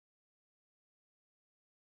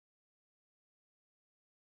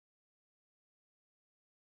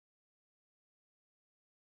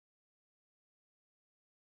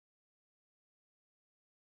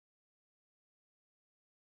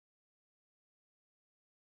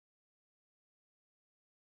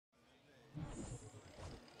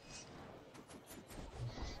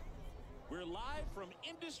live from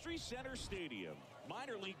Industry Center Stadium.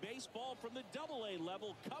 Minor League Baseball from the AA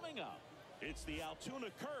level coming up. It's the Altoona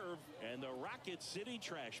Curve and the Rocket City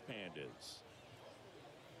Trash Pandas.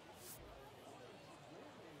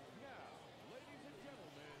 Now, ladies and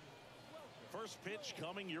gentlemen, welcome. First pitch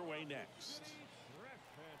coming your way next. Trash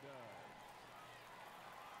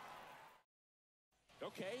Pandas.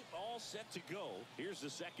 Okay, all set to go. Here's the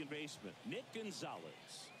second baseman, Nick Gonzalez.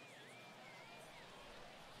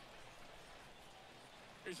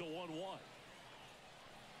 Here's a 1-1.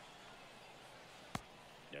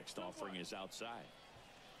 Next offering is outside.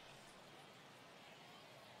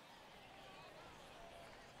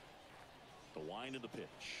 The wind of the pitch.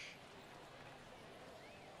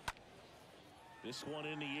 This one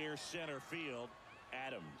in the air, center field.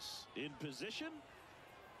 Adams in position.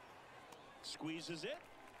 Squeezes it.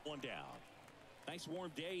 One down. Nice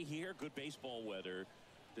warm day here. Good baseball weather.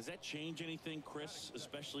 Does that change anything, Chris,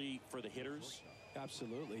 especially for the hitters?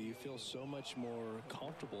 Absolutely. You feel so much more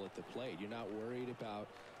comfortable at the plate. You're not worried about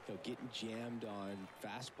getting jammed on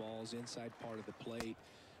fastballs inside part of the plate.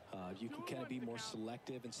 You can kind of be more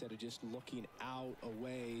selective instead of just looking out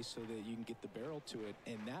away so that you can get the barrel to it.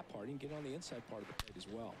 And that part, you can get on the inside part of the plate as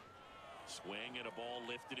well. Swing and a ball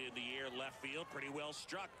lifted in the air, left field, pretty well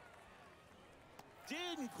struck.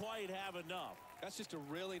 Didn't quite have enough. That's just a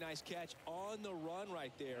really nice catch on the run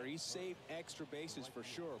right there. He saved extra bases for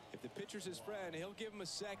sure. If the pitcher's his friend, he'll give him a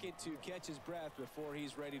second to catch his breath before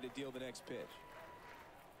he's ready to deal the next pitch.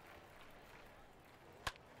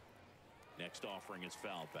 Next offering is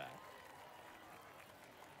fouled back.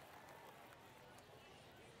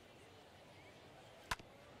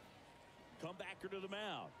 Comebacker to the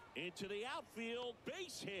mound. Into the outfield.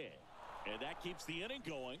 Base hit. And that keeps the inning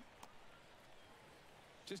going.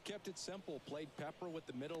 Just kept it simple. Played pepper with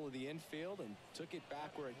the middle of the infield and took it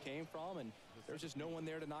back where it came from, and there's just no one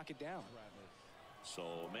there to knock it down. So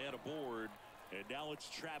man aboard, and now it's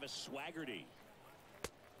Travis Swaggerty.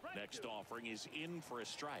 Next offering is in for a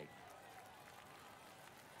strike.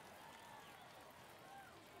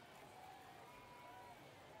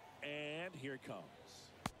 And here it comes.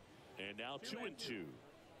 And now 2-2.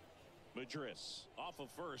 Madris off of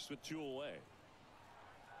first with 2 away.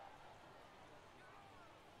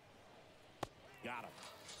 Got him.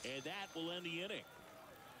 And that will end the inning.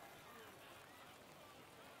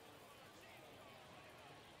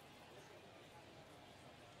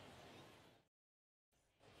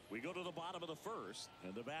 We go to the bottom of the first,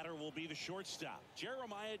 and the batter will be the shortstop,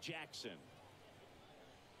 Jeremiah Jackson.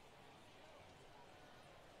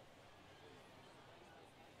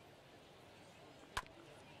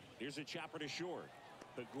 Here's a chopper to short.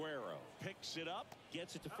 Aguero picks it up,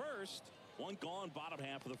 gets it to first. One gone, bottom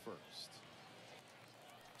half of the first.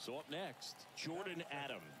 So up next, Jordan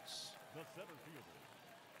Adams. The center fielder,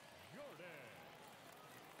 Jordan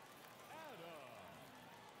Adams.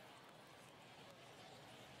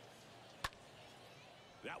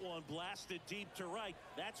 That one blasted deep to right.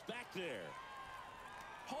 That's back there.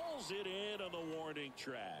 Pulls it in on the warning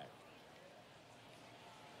track.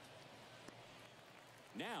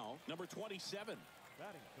 Now, number 27.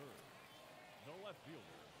 Batting third, the left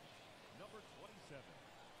fielder, number 27.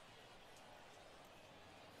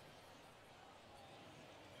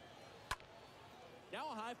 Now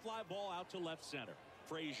a high fly ball out to left center.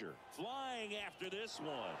 Frazier flying after this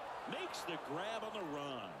one. Makes the grab on the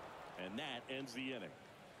run. And that ends the inning.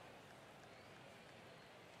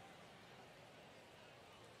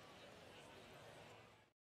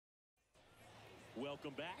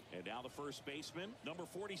 Welcome back. And now the first baseman, number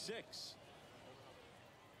 46.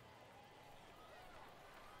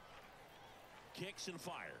 Kicks and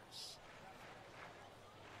fires.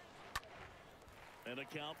 And a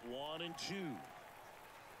count 1-2.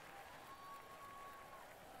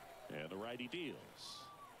 And the righty deals.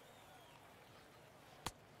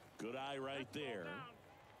 Good eye right there.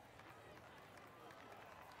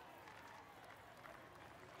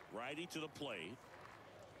 Righty to the plate.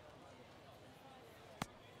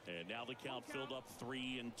 And now the count filled up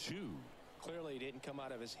 3-2. Clearly, he didn't come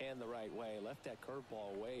out of his hand the right way. Left that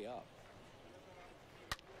curveball way up.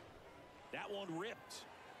 That one ripped.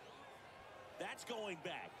 That's going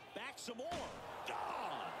back. Back some more.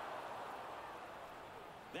 Gone.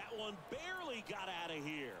 That one barely got out of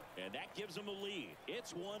here. And that gives them a lead.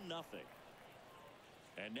 It's 1-0.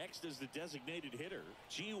 And next is the designated hitter,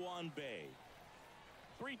 Ji-Hwan Bae.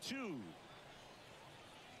 3-2.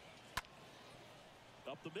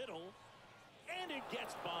 Up the middle. And it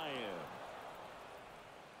gets by him.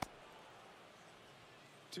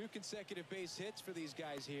 2 consecutive base hits for these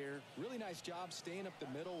guys here. Really nice job staying up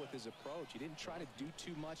the middle with his approach. He didn't try to do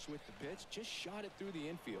too much with the pitch. Just shot it through the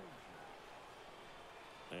infield.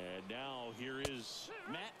 And now here is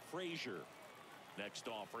Matt Frazier. Next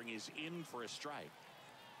offering is in for a strike.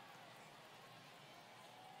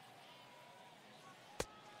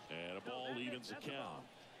 And a ball evens the count.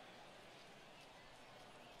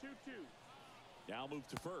 2-2. Now move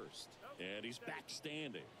to first. And he's back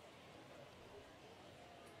standing.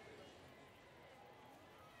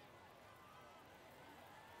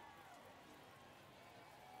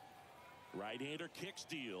 Right-hander kicks,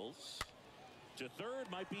 deals. To third,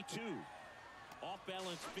 might be two.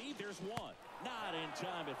 Off-balance feed, there's one. Not in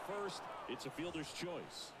time at first. It's a fielder's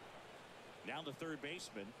choice. Now the third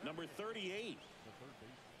baseman, number 38. The third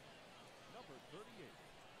baseman, number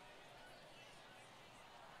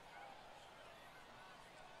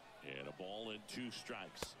 38. And a ball and 2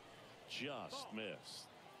 strikes. Just missed.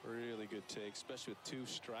 Really good take, especially with 2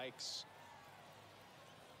 strikes.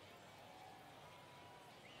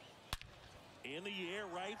 In the air,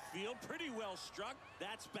 right field, pretty well struck.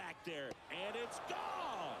 That's back there, and it's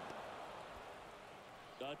gone.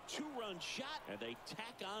 A 2-run shot, and they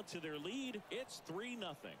tack on to their lead. It's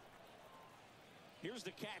 3-0. Here's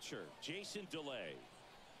the catcher, Jason DeLay.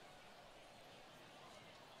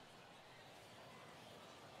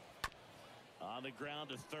 On the ground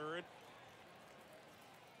to third.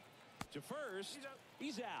 To first,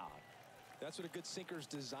 he's out. That's what a good sinker's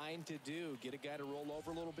designed to do. Get a guy to roll over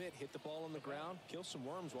a little bit, hit the ball on the ground, kill some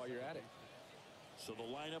worms while you're at it. So the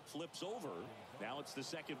lineup flips over. Now it's the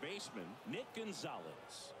second baseman, Nick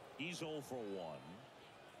Gonzalez. He's 0 for 1.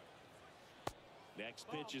 Next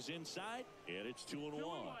pitch is inside, and it's 2-1.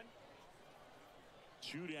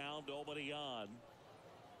 2 down, nobody on.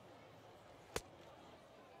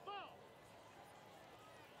 Ball.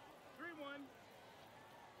 3-1.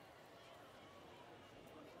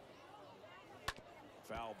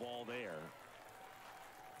 Foul ball there.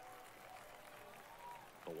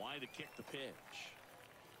 The line to kick the pitch.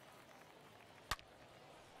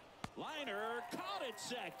 Liner caught it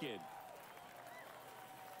second.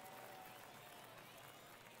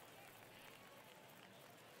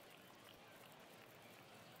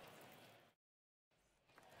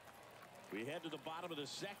 We head to the bottom of the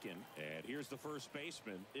second, and here's the first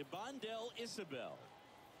baseman, Ibandel Isabel.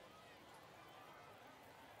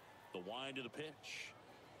 The wind to the pitch.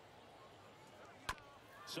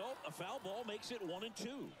 So a foul ball makes it 1-2.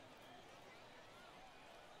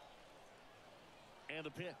 And a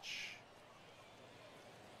pitch.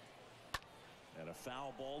 And a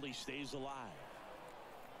foul ball. He stays alive.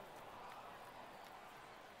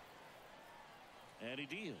 And he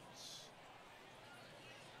deals.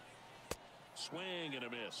 Swing and a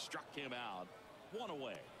miss. Struck him out. 1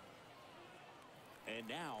 away. And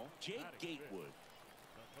now Jake Gatewood.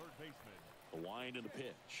 The third baseman. The wind and the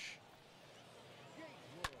pitch.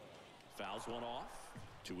 Fouls one off.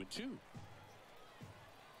 2-2.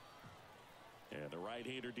 And the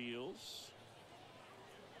right-hander deals.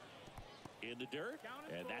 In the dirt.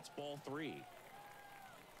 And that's ball 3.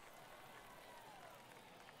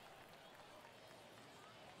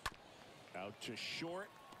 Out to short.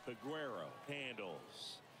 Peguero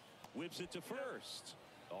handles. Whips it to first.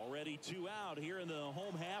 Already 2 out here in the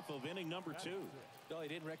home half of inning number 2. No, he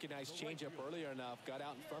didn't recognize changeup earlier enough. Got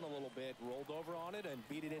out in front a little bit, rolled over on it, and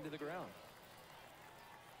beat it into the ground.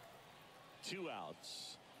 2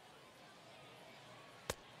 outs.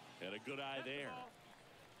 And a good eye there.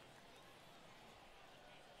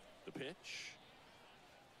 The pitch.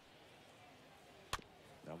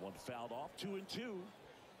 Now one fouled off. 2-2.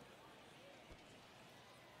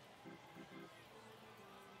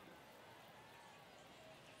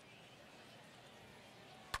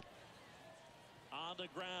 On the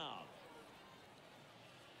ground.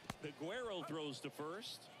 Peguero throws to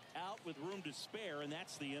first. Out with room to spare, and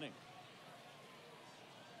that's the inning.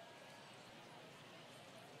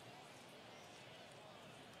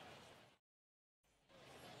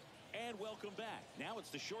 And welcome back. Now it's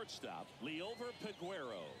the shortstop, Liover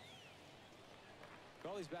Peguero.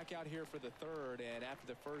 Well, he's back out here for the third, and after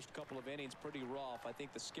the first couple of innings, pretty rough. I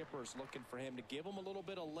think the skipper's looking for him to give him a little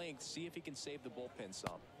bit of length, see if he can save the bullpen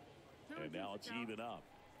some. And now it's even up.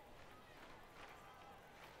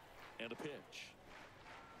 And a pitch.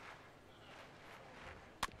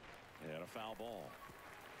 And a foul ball.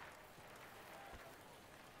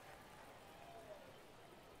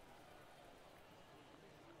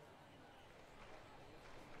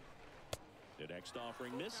 The next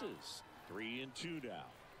offering misses. 3-2 now.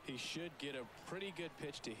 He should get a pretty good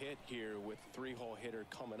pitch to hit here with 3-hole hitter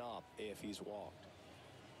coming up if he's walked.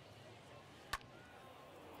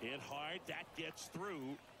 Hit hard. That gets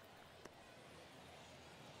through.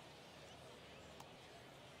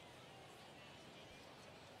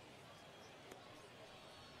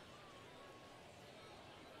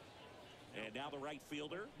 Now the right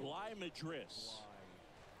fielder, Bly Madris.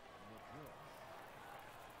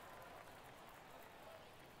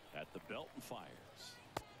 At the belt and fires.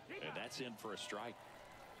 And that's in for a strike.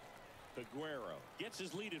 Aguero gets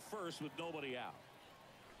his lead at first with nobody out.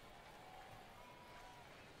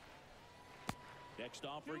 Next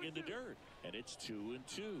offering in the dirt, and it's 2-2.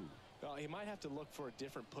 Well, he might have to look for a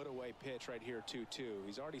different put-away pitch right here, 2-2.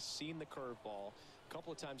 He's already seen the curveball a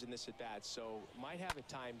couple of times in this at-bat, so might have it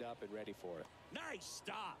timed up and ready for it. Nice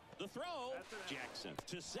stop. The throw. Jackson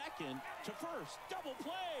to second, to first. Double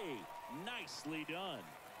play. Nicely done.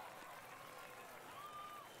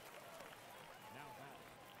 Now batting,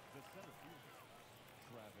 the center fielder,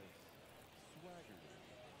 Travis Swaggerty.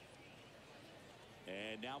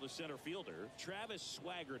 And now the center fielder, Travis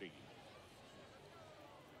Swaggerty.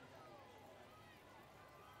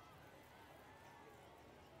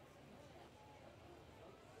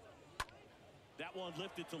 That one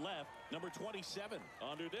lifted to left. Number 27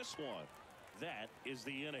 under this one. That is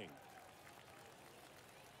the inning.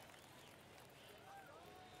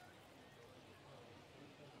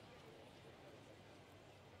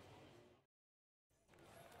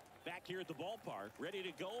 Back here at the ballpark, ready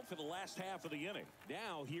to go for the last half of the inning.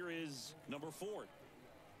 Now here is number 4.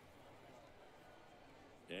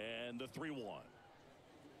 And the 3-1.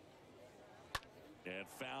 And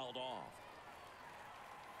fouled off.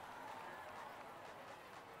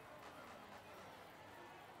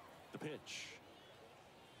 The pitch.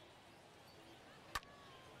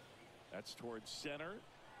 That's towards center.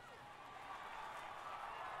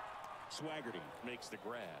 Swaggerty makes the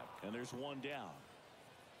grab, and there's one down.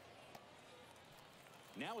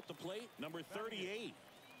 Now at the plate, number 38.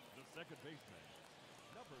 The second baseman,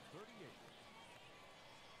 number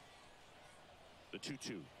 38. The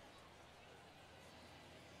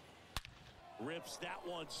 2-2. Rips that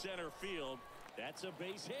one center field. That's a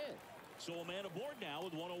base hit. So a man aboard now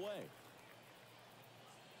with one away.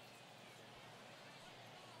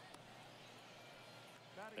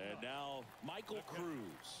 And now Michael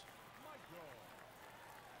Cruz.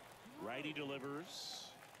 Righty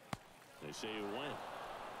delivers. They say you win.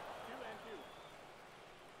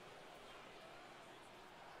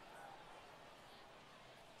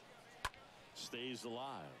 2-2. Stays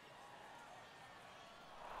alive.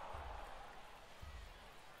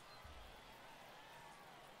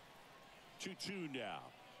 Two now.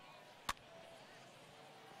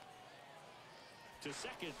 To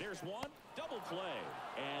second, there's one. Double play.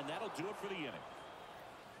 And that'll do it for the inning.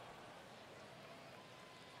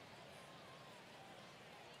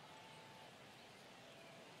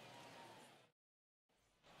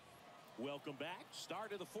 Welcome back.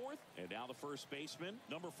 Start of the 4th. And now the first baseman,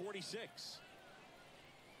 number 46.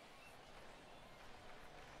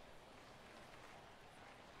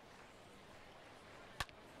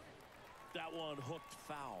 That one hooked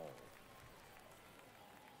foul.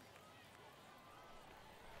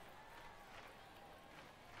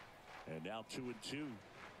 And now 2-2.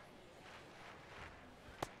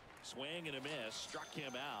 Swing and a miss. Struck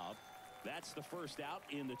him out. That's the first out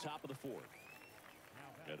in the top of the 4th.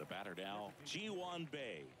 And the batter now, Ji-Hwan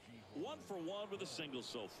Bae. 1 for 1 with a single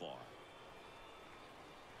so far.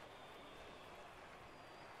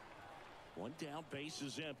 One down, base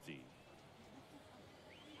is empty.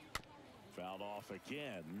 Fouled off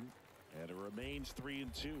again, and it remains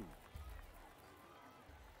 3-2.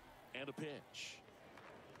 And a pitch.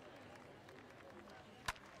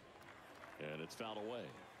 And it's fouled away.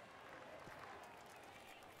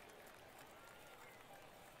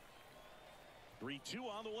 Three-2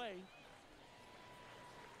 on the way.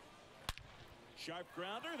 Sharp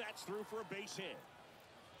grounder. That's through for a base hit.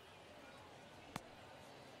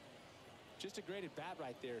 Just a great at bat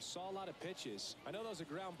right there. Saw a lot of pitches. I know that was a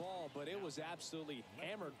ground ball, but it was absolutely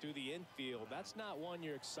hammered through the infield. That's not one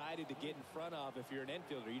you're excited to get in front of if you're an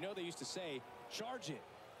infielder. You know they used to say, charge it.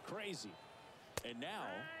 Crazy. And now,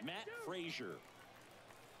 Matt Frazier.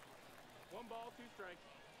 1 ball, 2 strikes.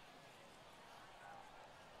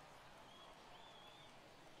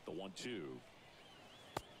 The 1-2.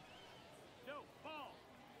 No, ball.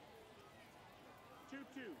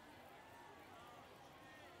 2-2.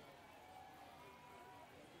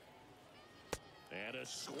 And a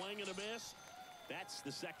swing and a miss. That's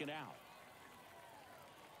the second out.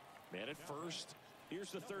 Man at first.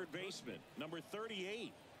 Here's the third baseman, number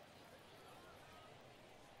 38.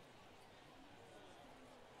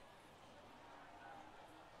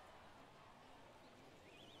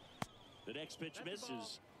 The next pitch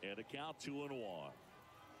misses, and a count 2-1.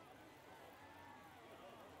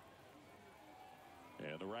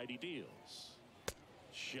 And the righty deals.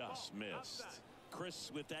 Just missed.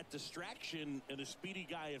 Chris with that distraction and a speedy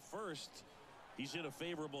guy at first. He's in a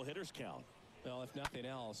favorable hitter's count. Well, if nothing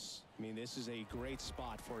else, I mean, this is a great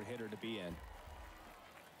spot for a hitter to be in.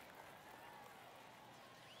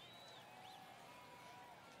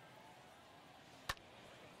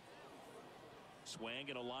 Swing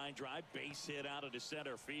and a line drive, base hit out into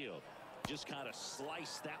center field. Just kind of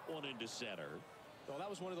sliced that one into center. Well, that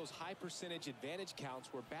was one of those high percentage advantage counts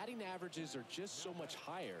where batting averages are just so much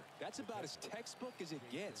higher. That's about as textbook as it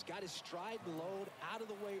gets. Got his stride and load out of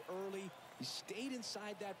the way early. He stayed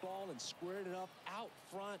inside that ball and squared it up out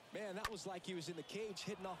front. Man, that was like he was in the cage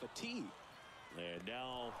hitting off a tee. And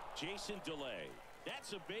now Jason DeLay.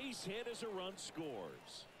 That's a base hit as a run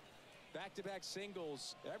scores. Back-to-back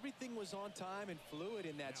singles. Everything was on time and fluid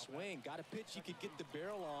in that swing. Got a pitch you could get the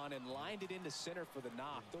barrel on and lined it into center for the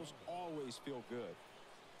knock. Those always feel good.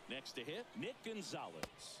 Next to hit, Nick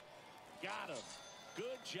Gonzalez. Got him.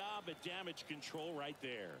 Good job at damage control right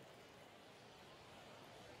there.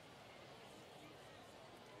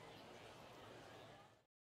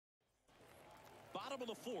 Bottom of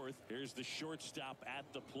the fourth. Here's the shortstop at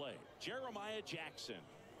the plate, Jeremiah Jackson.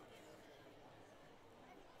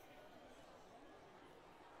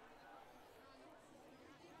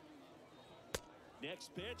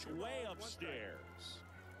 Next pitch, way upstairs.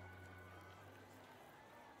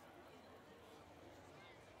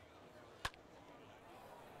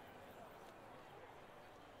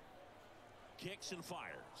 Kicks and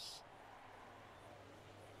fires.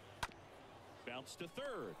 Bounce to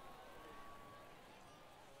third.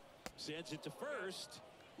 Sends it to first.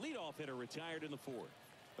 Leadoff hitter retired in the fourth.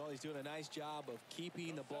 Well, he's doing a nice job of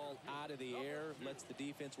keeping the ball out of the air. Lets the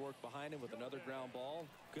defense work behind him with another ground ball.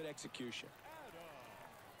 Good execution.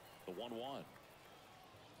 The 1-1.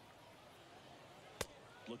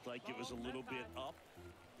 Looked like it was a little bit up.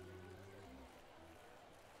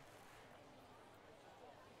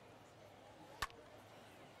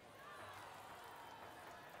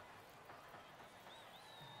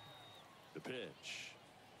 The pitch.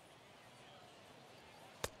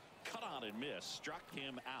 Cut on and miss. Struck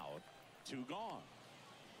him out. 2 gone.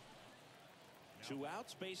 2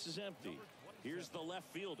 outs. Base is empty. Here's the left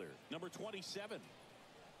fielder, number 27.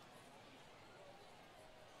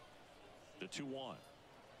 The 2-1.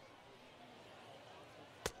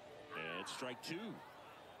 And strike 2.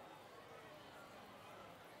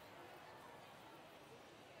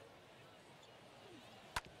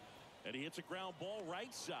 And he hits a ground ball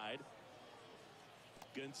right side.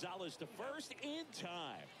 Gonzalez to first in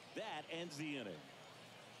time. That ends the inning.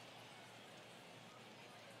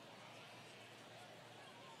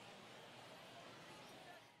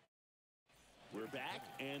 We're back,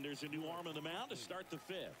 and there's a new arm on the mound to start the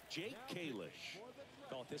fifth. Jake Kalish.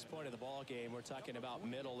 Well, at this point of the ball game, we're talking about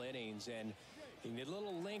middle innings, and you need a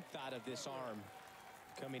little length out of this arm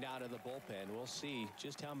coming out of the bullpen. We'll see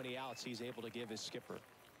just how many outs he's able to give his skipper.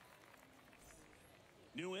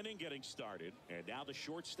 New inning getting started, and now the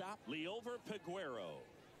shortstop, Liover Peguero.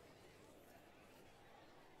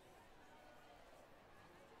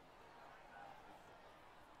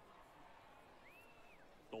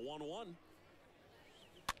 The 1-1.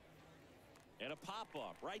 And a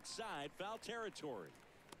pop-up right side, foul territory.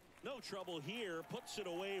 No trouble here, puts it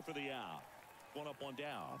away for the out. 1 up, 1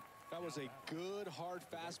 down. That was a good hard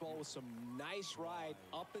fastball with some nice ride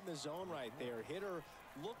up in the zone right there. Hitter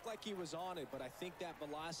looked like he was on it, but I think that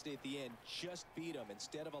velocity at the end just beat him.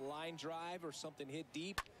 Instead of a line drive or something hit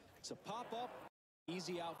deep, it's a pop-up,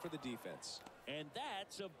 easy out for the defense. And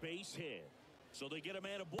that's a base hit. So they get a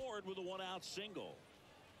man aboard with a 1-out single.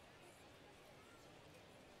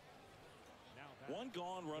 1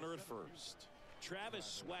 gone, runner at first.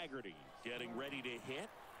 Travis Swaggerty getting ready to hit.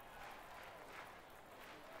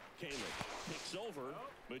 Caleb picks over.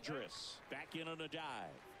 Madris back in on a dive.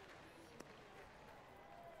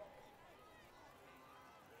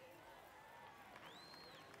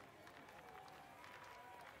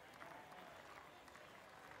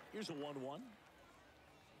 Here's a 1-1.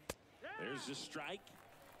 There's the strike.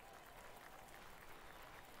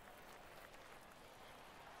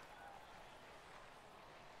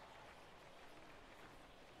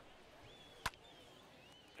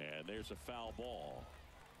 And there's a foul ball.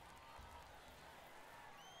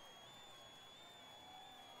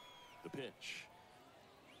 The pitch.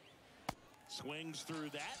 Swings through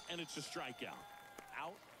that, and it's a strikeout.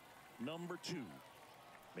 Out number 2.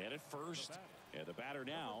 Man at first, and the batter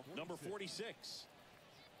now, number 46.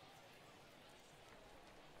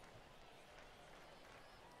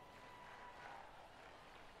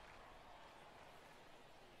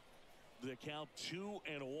 The count 2-1.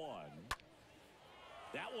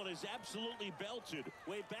 That one is absolutely belted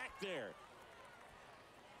way back there.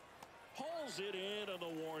 Pulls it in on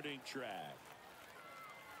the warning track.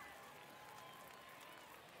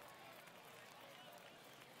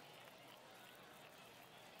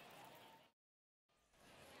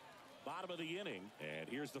 bottom of the inning. And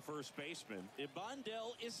here's the first baseman,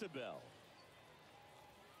 Ibandel Isabel.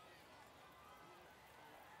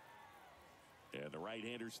 And the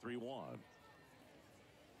right-hander's 3-1.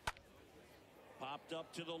 Popped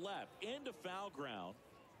up to the left, into foul ground.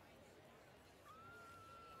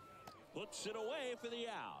 Puts it away for the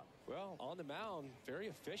out. Well, on the mound, very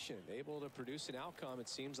efficient, able to produce an outcome, it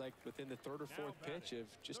seems like, within the third or fourth pitch of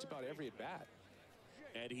just about every at-bat.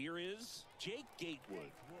 And here is Jake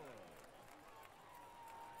Gatewood.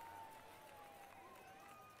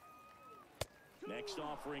 Next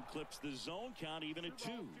offering clips the zone count even at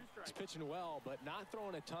 2. He's pitching well, but not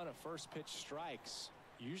throwing a ton of first pitch strikes.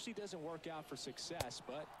 Usually doesn't work out for success,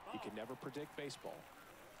 but you can never predict baseball.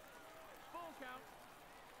 Full count.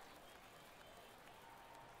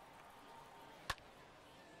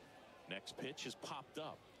 Next pitch is popped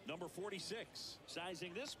up. Number 46,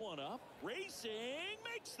 sizing this one up, racing,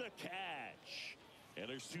 makes the catch. And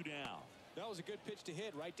there's 2 down. That was a good pitch to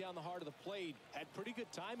hit right down the heart of the plate. Had pretty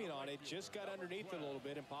good timing on it. Just got underneath it a little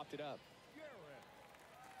bit and popped it up.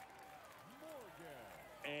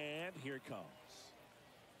 And here it comes.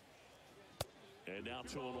 And now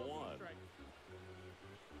 2-1.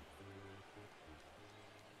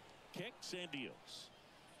 Kicks and deals.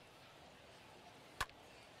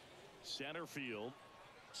 Center field.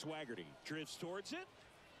 Swaggerty drifts towards it.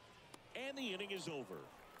 And the inning is over.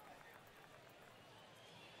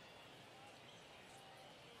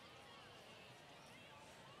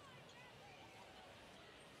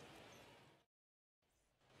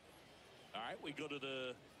 All right, we go to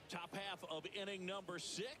the top half of inning number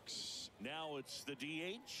 6. Now it's the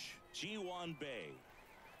DH, Ji-Hwan Bae.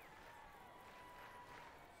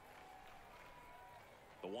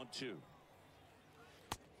 The 1-2.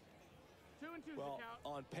 2-2 Well, count.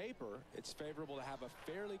 on paper, it's favorable to have a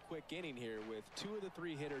fairly quick inning here with 2 of the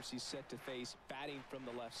 3 hitters he's set to face batting from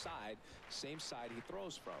the left side, same side he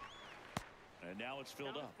throws from. And now it's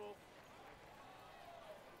filled up. Full.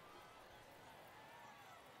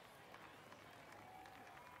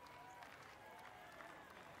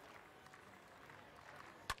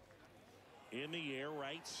 In the air,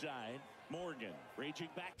 right side. Morgan raging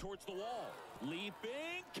back towards the wall.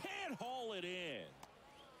 Leaping, can't haul it in.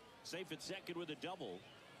 Safe at second with a double.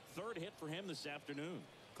 Third hit for him this afternoon.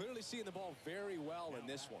 Clearly seeing the ball very well in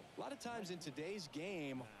this one. A lot of times in today's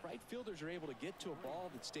game, right fielders are able to get to a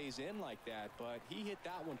ball that stays in like that, but he hit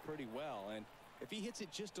that one pretty well. And if he hits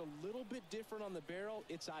it just a little bit different on the barrel,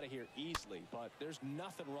 it's out of here easily. But there's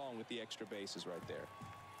nothing wrong with the extra bases right there.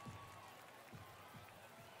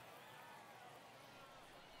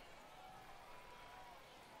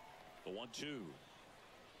 The 1-2.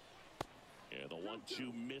 Yeah, the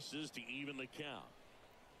 1-2 misses to even the count.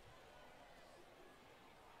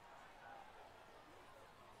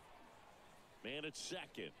 Man at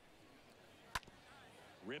second.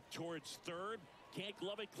 Ripped towards third. Can't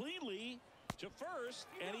glove it cleanly to first,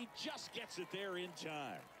 and he just gets it there in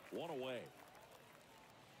time. 1 away.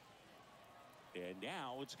 And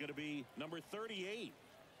now it's going to be number 38.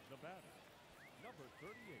 The batter, number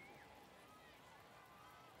 38.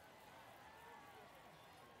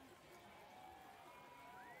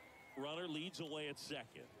 Runner leads away at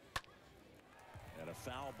second. And a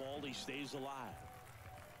foul ball, he stays alive.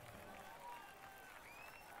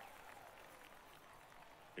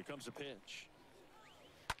 Here comes a pitch.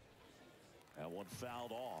 That one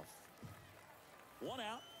fouled off. 1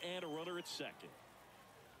 out and a runner at second.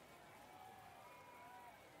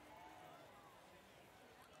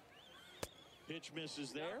 Pitch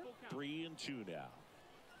misses there. 3-2 now.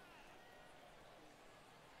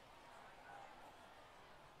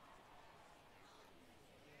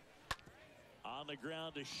 On the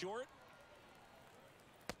ground to short.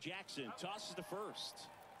 Jackson tosses to first.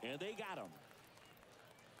 And they got him.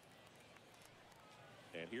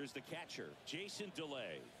 And here's the catcher, Jason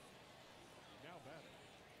DeLay. Now batting,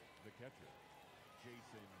 the catcher,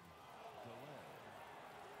 Jason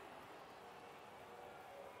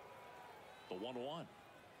DeLay. The 1-1.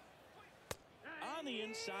 On the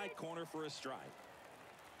inside corner for a strike.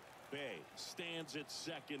 Bae stands at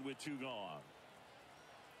second with 2 gone.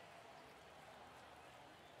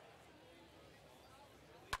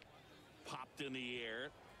 Popped in the air,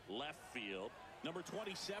 left field. Number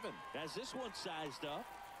 27 has this one sized up,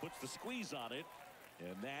 puts the squeeze on it,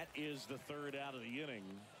 and that is the 3rd out of the inning.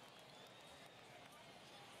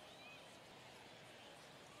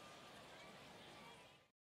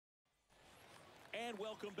 And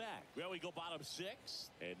welcome back. Well, we go bottom 6,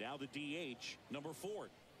 and now the DH, number 4.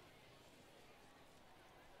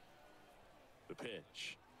 The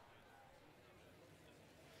pitch.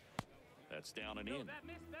 That's down and No, in. that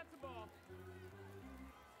missed. That's a ball.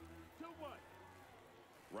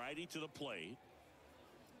 2-1. Righty to the plate.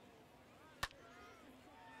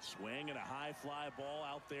 Swing and a high fly ball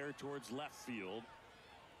out there towards left field.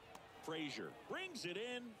 Frazier brings it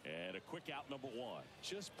in, and a quick out, number 1.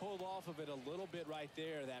 Just pulled off of it a little bit right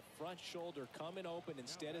there. That front shoulder coming open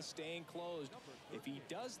instead of staying closed. If he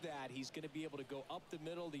does that, he's going to be able to go up the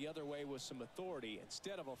middle the other way with some authority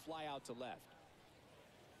instead of a fly out to left.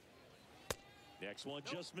 Next one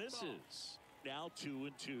just misses. Now 2-2.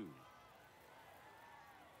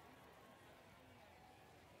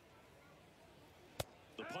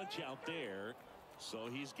 The punch out there. So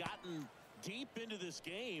he's gotten deep into this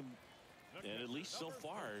game, and at least so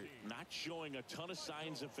far not showing a ton of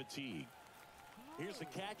signs of fatigue. Here's the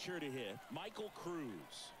catcher to hit, Michael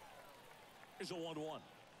Cruz. Here's a 1-1.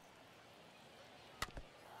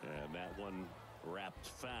 And that one wrapped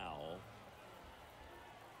foul.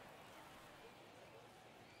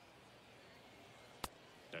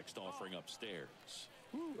 Next offering upstairs.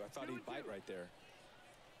 Ooh, I thought he'd bite right there.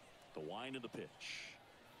 The wind of the pitch.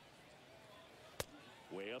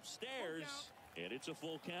 Way upstairs, and it's a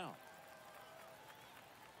full count.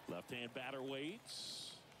 Left-hand batter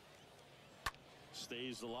waits.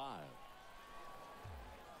 Stays alive.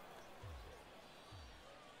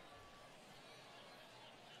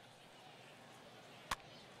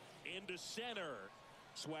 Into center.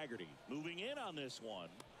 Swaggerty moving in on this one.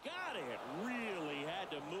 Got it. Really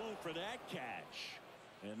had to move for that catch.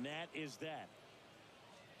 And that is that.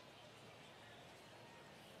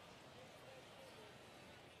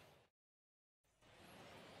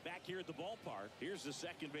 Back here at the ballpark, here's the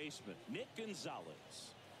second baseman, Nick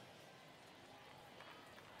Gonzalez.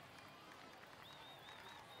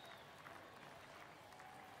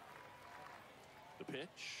 The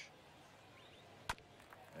pitch.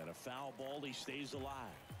 And a foul ball. He stays alive.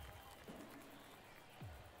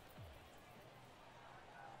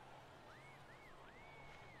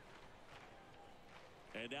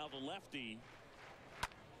 And now the lefty.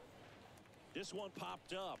 This one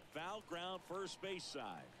popped up. Foul ground, first base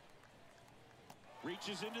side.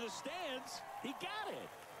 Reaches into the stands. He got it.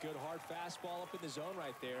 Good hard fastball up in the zone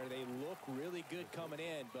right there. They look really good coming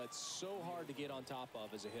in, but so hard to get on top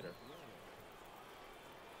of as a hitter.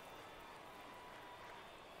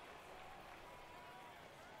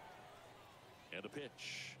 And a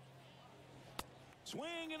pitch.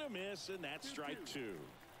 Swing and a miss, and that's strike 2.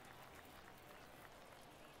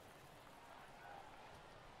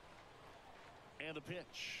 And the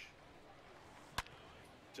pitch.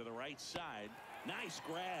 To the right side. Nice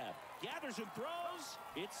grab. Gathers and throws.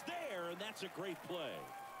 It's there, and that's a great play.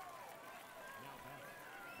 Now batter,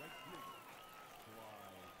 right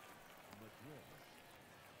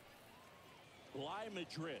fielder, Bly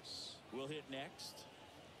Madris will hit next.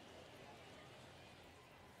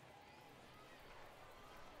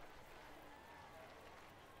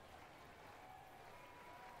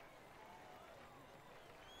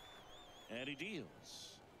 And he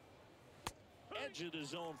deals. Edge of the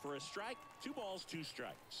zone for a strike. 2 balls, 2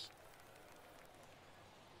 strikes.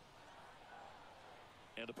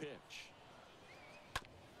 And a pitch.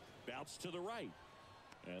 Bounce to the right.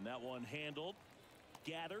 And that one handled.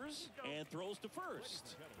 Gathers and throws to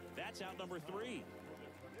first. That's out number 3.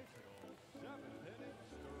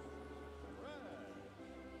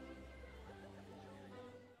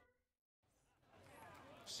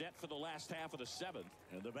 Set for the last half of the 7th,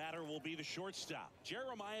 and the batter will be the shortstop,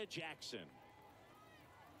 Jeremiah Jackson.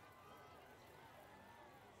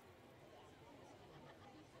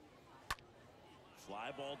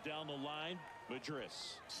 Fly ball down the line.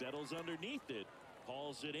 Madris settles underneath it,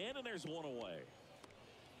 hauls it in, and there's one away.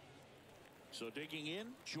 So digging in,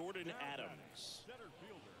 Jordan Adams. center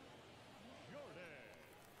fielder, Jordan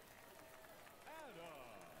Adams.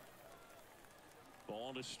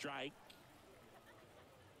 Ball to strike.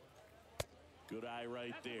 Good eye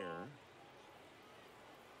right there.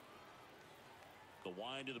 The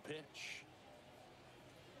wind of the pitch.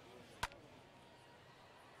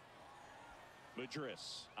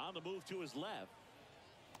 Madris on the move to his left.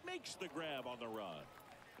 Makes the grab on the run.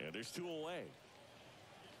 And there's 2 away.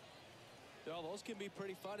 Well, those can be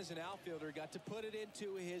pretty fun as an outfielder. Got to put it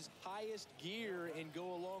into his highest gear and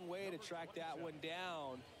go a long way to track that one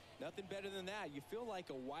down. Nothing better than that. You feel like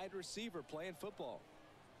a wide receiver playing football.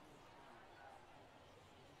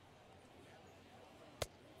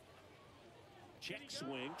 Check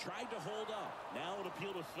swing, tried to hold up. Now an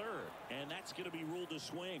appeal to third, and that's going to be ruled a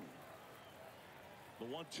swing. The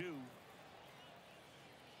 1-2.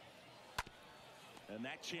 And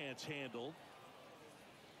that chance handled.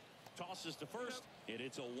 Tosses to first, and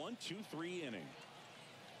it's a 1-2-3 inning.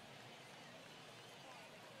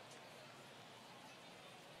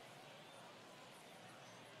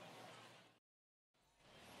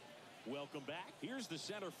 Welcome back. Here's the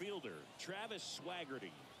center fielder, Travis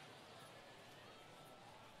Swaggerty.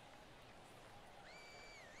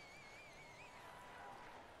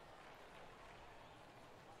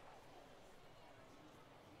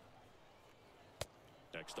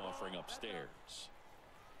 Next offering upstairs.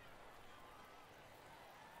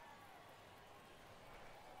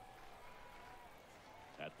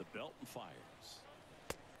 At the belt and fires.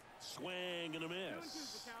 Swing and a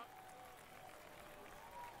miss.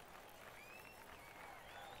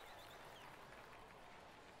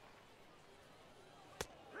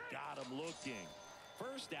 Got him looking.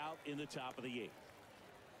 First out in the top of the 8th.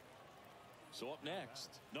 So up next,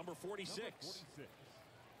 number 46. Number 46.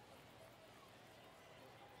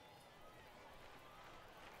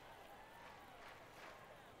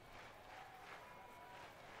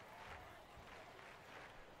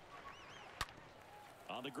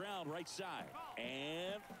 On the ground, right side.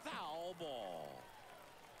 And foul ball.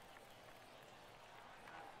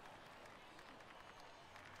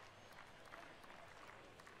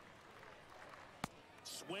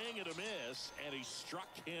 Swing and a miss, and he struck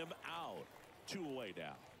him out. 2 away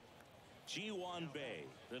now. G1 Bay,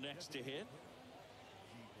 the next to hit.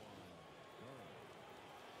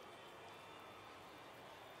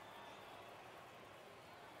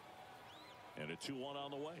 And a 2-1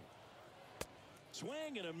 on the way.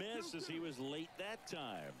 Swing and a miss as he was late that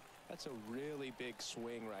time. That's a really big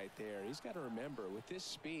swing right there. He's got to remember, with this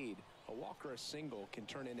speed, a walk or a single can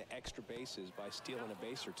turn into extra bases by stealing a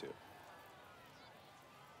base or 2.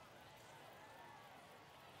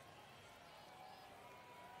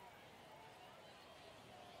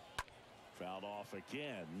 Fouled off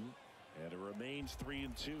again, and it remains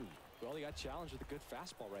 3-2. Well, he got challenged with a good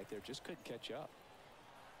fastball right there. Just couldn't catch up.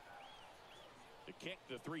 The kick,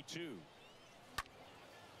 the 3-2.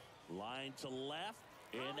 Line to left,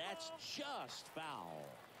 and that's just foul.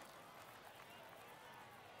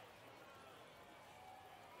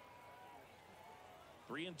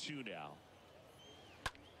 Three and two now.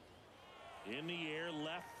 In the air,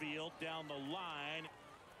 left field, down the line.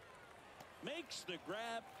 Makes the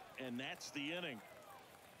grab, and that's the inning.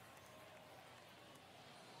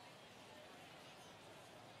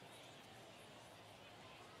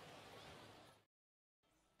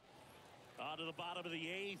 On to the bottom of the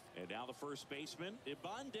 8th, and now the first baseman,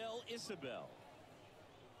 Ibandel Isabel.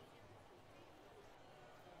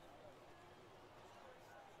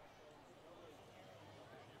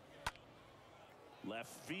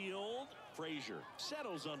 Left field, Frazier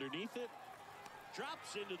settles underneath it,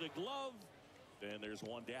 drops into the glove, and there's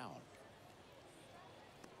one down.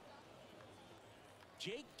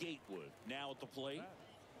 Jake Gatewood now at the plate.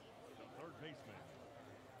 The third baseman,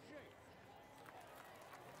 Jake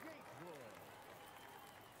Gatewood.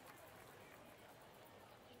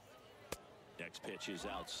 Next pitch is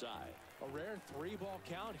outside. A rare 3-ball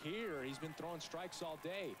count here. He's been throwing strikes all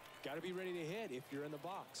day. Got to be ready to hit if you're in the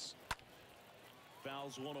box.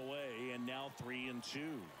 Fouls one away, and now 3-2.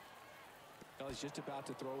 Well, he's just about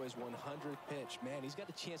to throw his 100th pitch. Man, he's got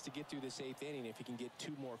a chance to get through this 8th inning if he can get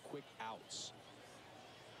 2 more quick outs.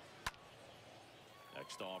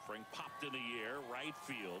 Next offering popped in the air, right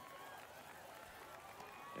field,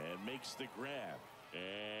 and makes the grab.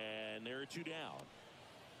 And there are 2 down.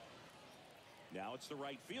 Now it's the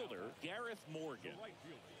right fielder, Gareth Morgan. The right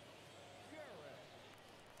fielder, Gareth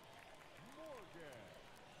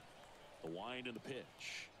Morgan. The wind and the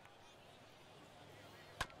pitch.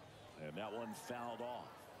 And that one fouled off.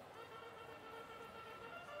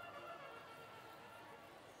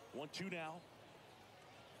 1-2 now.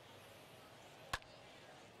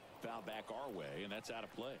 Foul back our way, and that's out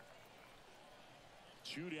of play.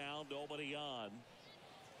 2 down, nobody on.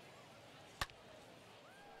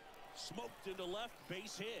 Smoked into left,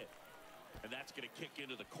 base hit. And that's going to kick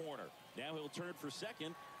into the corner. Now he'll turn for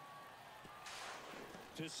second.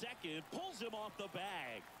 To second, pulls him off the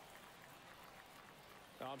bag.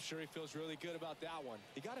 I'm sure he feels really good about that one.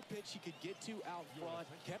 He got a pitch he could get to out front,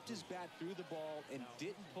 kept his bat through the ball, and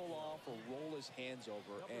didn't pull off or roll his hands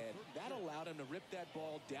over. And that allowed him to rip that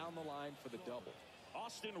ball down the line for the double.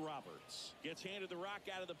 Austin Roberts gets handed the rock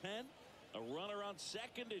out of the pen. A runner on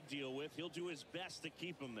second to deal with. He'll do his best to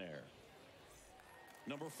keep him there.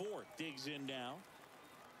 Number 4 digs in now.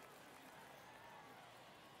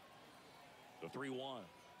 The 3-1.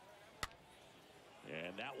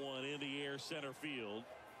 And that one in the air, center field.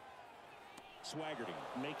 Swaggerty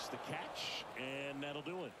makes the catch, and that'll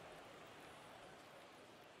do it.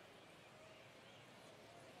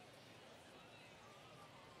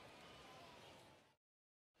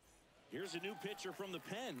 Here's a new pitcher from the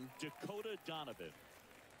pen, Dakota Donovan.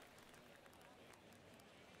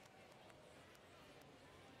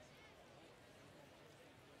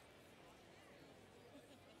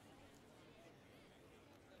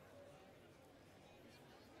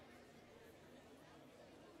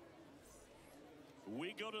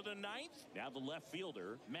 We go to the ninth. Now the left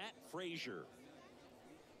fielder, Matt Frazier.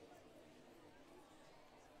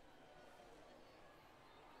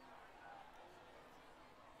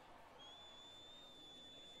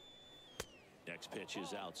 Next pitch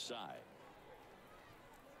is outside.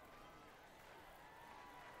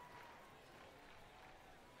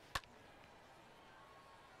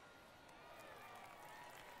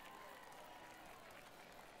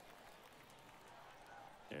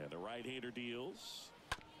 And the right-hander deals.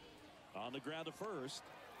 On the ground to first.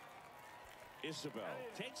 Isabel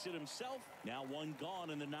takes it himself. Now one gone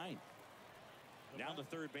in the ninth. Now the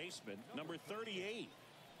third baseman, number 38.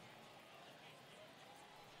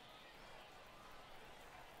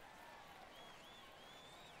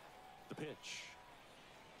 The pitch.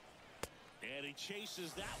 And he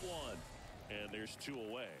chases that one. And there's two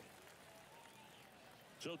away.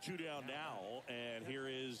 So two down now. And here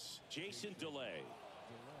is Jason DeLay.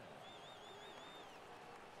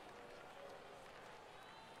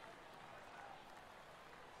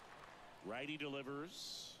 Righty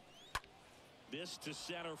delivers. This to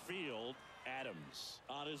center field. Adams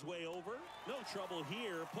on his way over. No trouble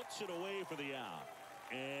here. Puts it away for the out.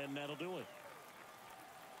 And that'll do it.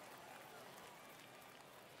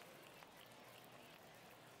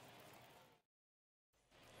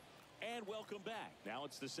 And welcome back. Now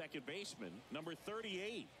it's the second baseman, number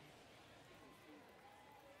 38.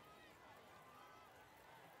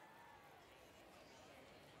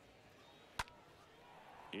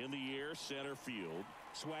 In the air, center field.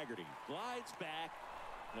 Swaggerty glides back,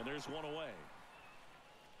 and there's one away.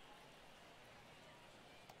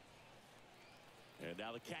 And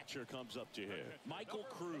now the catcher comes up to hit. Michael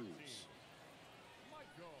Cruz.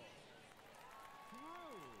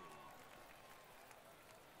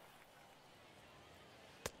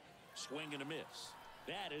 Swing and a miss.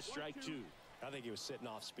 That is strike two. I think he was sitting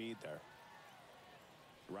off speed there.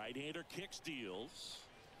 Right-hander kicks, deals.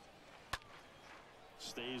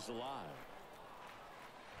 Stays alive.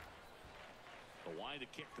 The wind to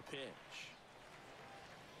kick the pitch.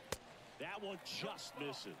 That one just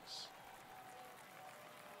misses.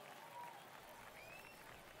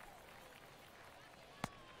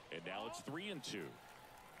 And now it's 3-2.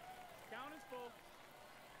 Count is full.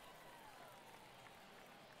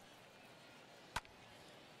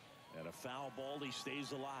 And a foul ball, he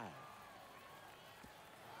stays alive.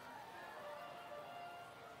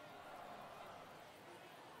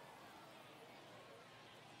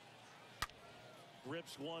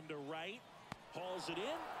 Rips one to right, hauls it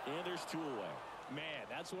in, and there's two away. Man,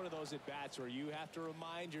 that's one of those at-bats where you have to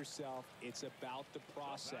remind yourself it's about the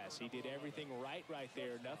process. He did everything right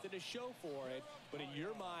there. Nothing to show for it, but in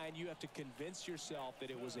your mind, you have to convince yourself that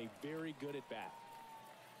it was a very good at-bat.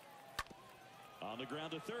 On the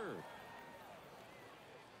ground to third.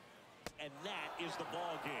 And that is the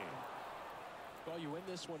ball game. Well, you win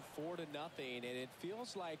this one 4-0, and it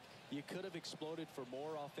feels like you could have exploded for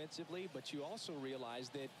more offensively, but you also realize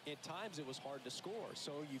that at times it was hard to score.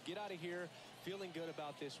 So you get out of here feeling good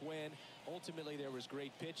about this win. Ultimately, there was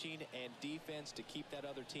great pitching and defense to keep that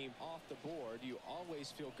other team off the board. You always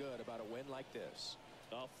feel good about a win like this.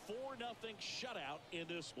 A 4-0 shutout in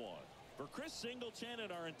this one. For Chris Singleton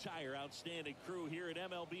and our entire outstanding crew here at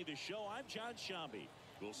MLB The Show, I'm John Shambi.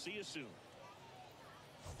 We'll see you soon.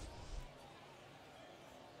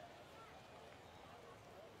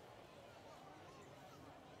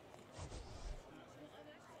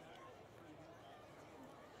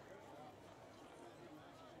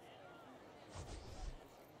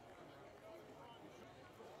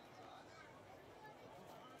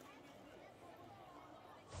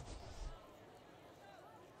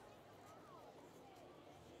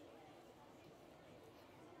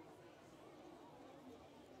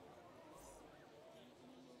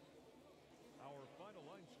 Our final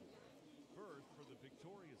line score. First, for the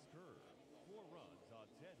victorious Curve,